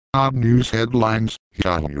Odd news headlines,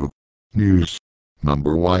 Yahoo! News.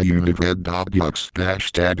 Number Y unit red objects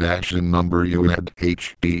dash dad dash in number unit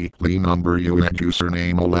HD Lee number unit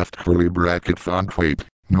username a left curly bracket font weight.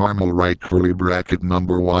 Normal right curly bracket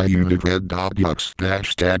number Y unit red objects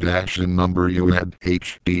dash dad dash in number unit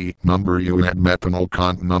HD number unit methanol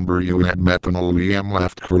cont number unit methanol Liam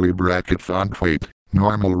left curly bracket font weight.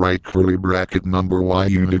 Normal right curly bracket number Y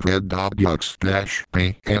unit red objects dash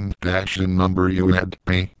P N dash in number unit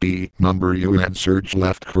P D number unit search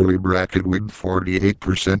left curly bracket with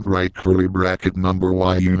 48% right curly bracket number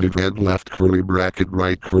Y unit red left curly bracket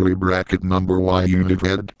right curly bracket number Y unit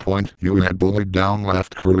red point unit bullet down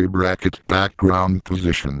left curly bracket background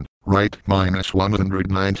position right minus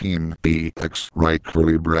 119 BX right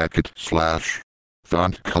curly bracket slash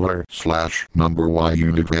font color slash number Y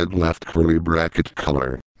unit red left curly bracket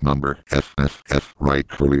color number F right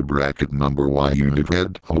curly bracket number Y unit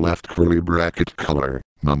red a left curly bracket color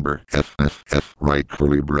number F right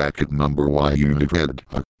curly bracket number Y unit red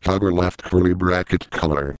a cover left curly bracket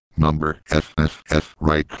color number F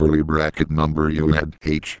right curly bracket number unit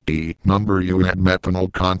HD number unit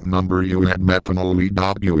methanol cont number unit methanol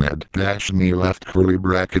lead unit dash me left curly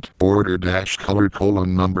bracket border dash color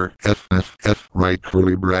colon number F right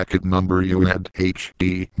curly bracket number unit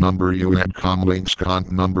HD number unit com links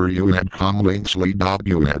cont number unit com links lead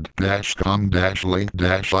unit dash com dash link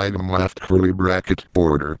dash item left curly bracket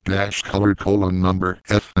border dash color colon number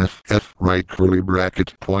F right curly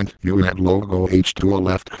bracket point unit logo H2 a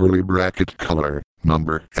left curly bracket color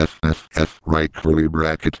number F right curly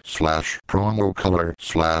bracket slash promo color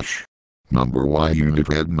slash number Y unit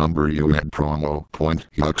red number unit promo point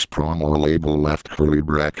yux promo label left curly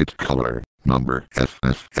bracket color number F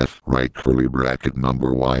right curly bracket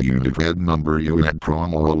number Y unit red number unit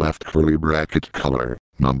promo left curly bracket color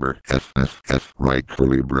number F right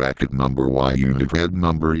curly bracket number Y unit red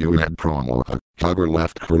number unit promo a cover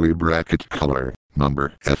left curly bracket color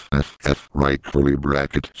number F right curly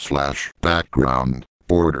bracket slash background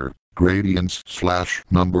border gradients slash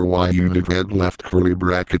number Y unit red left curly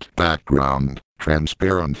bracket background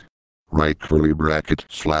transparent right curly bracket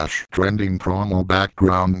slash trending promo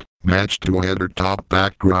background match to header top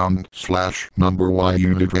background slash number Y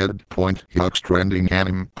unit red point yux trending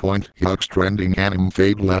anim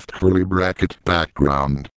fade left curly bracket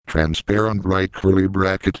background transparent right curly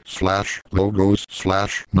bracket slash logos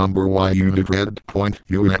slash number Y unit red point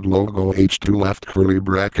unit logo H2 left curly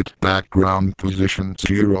bracket background position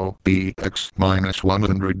 0 BX minus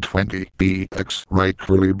 120 BX right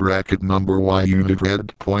curly bracket number Y unit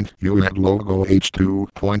red point unit logo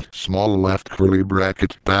H2 point small left curly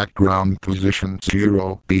bracket background position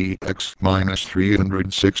 0 BX minus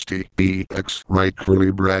 360 BX right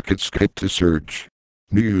curly bracket skip to search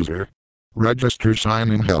user register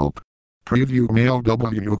sign in help. Preview mail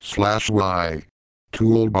W/Y.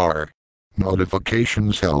 Toolbar.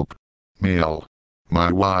 Notifications help. Mail. My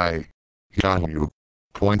Y. Yahoo.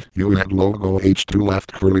 Point unit logo H2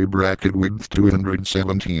 left curly bracket width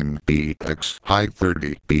 217 BX height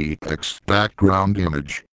 30 BX background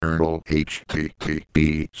image. Earl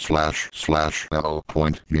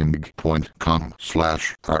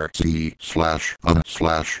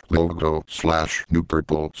http://l.yimg.com/rc/logo/new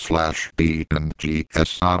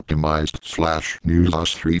purple/bngs optimized/news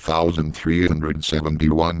us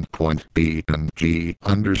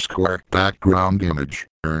 3371.bng_background image.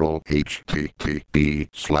 Earl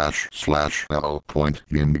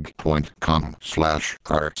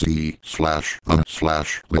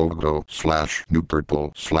http://l.yimg.com/rc/logo/new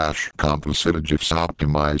purple/composite gifs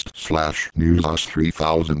optimized/news us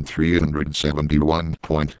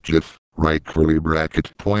 3371.gif right curly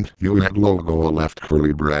bracket point unit logo a left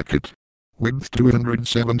curly bracket width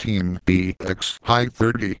 217 BX height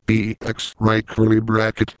 30 BX right curly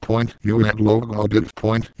bracket point unit logo div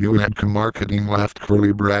point unit marketing left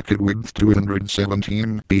curly bracket width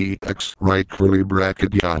 217 BX right curly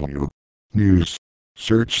bracket Yahoo News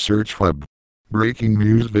search web breaking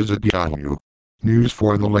news visit Yahoo News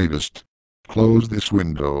for the latest. Close this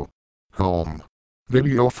window. Home.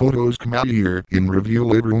 Video photos come out here in review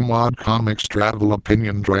live room odd comics travel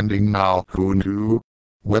opinion trending now who knew?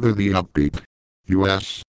 Weather the upbeat.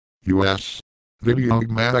 U.S. Video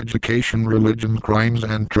man education religion crimes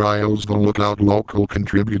and trials the lookout local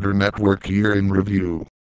contributor network here in review.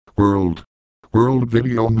 World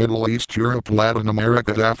video Middle East Europe Latin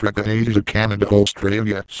America Africa Asia Canada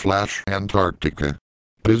Australia / Antarctica.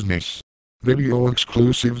 Business. Video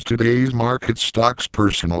exclusives today's market stocks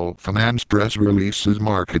personal finance press releases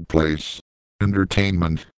marketplace.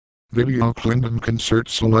 Entertainment. Video Clinton concert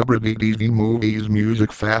celebrity TV movies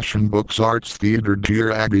music fashion books arts theater dear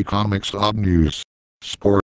Abby comics odd news. Sport.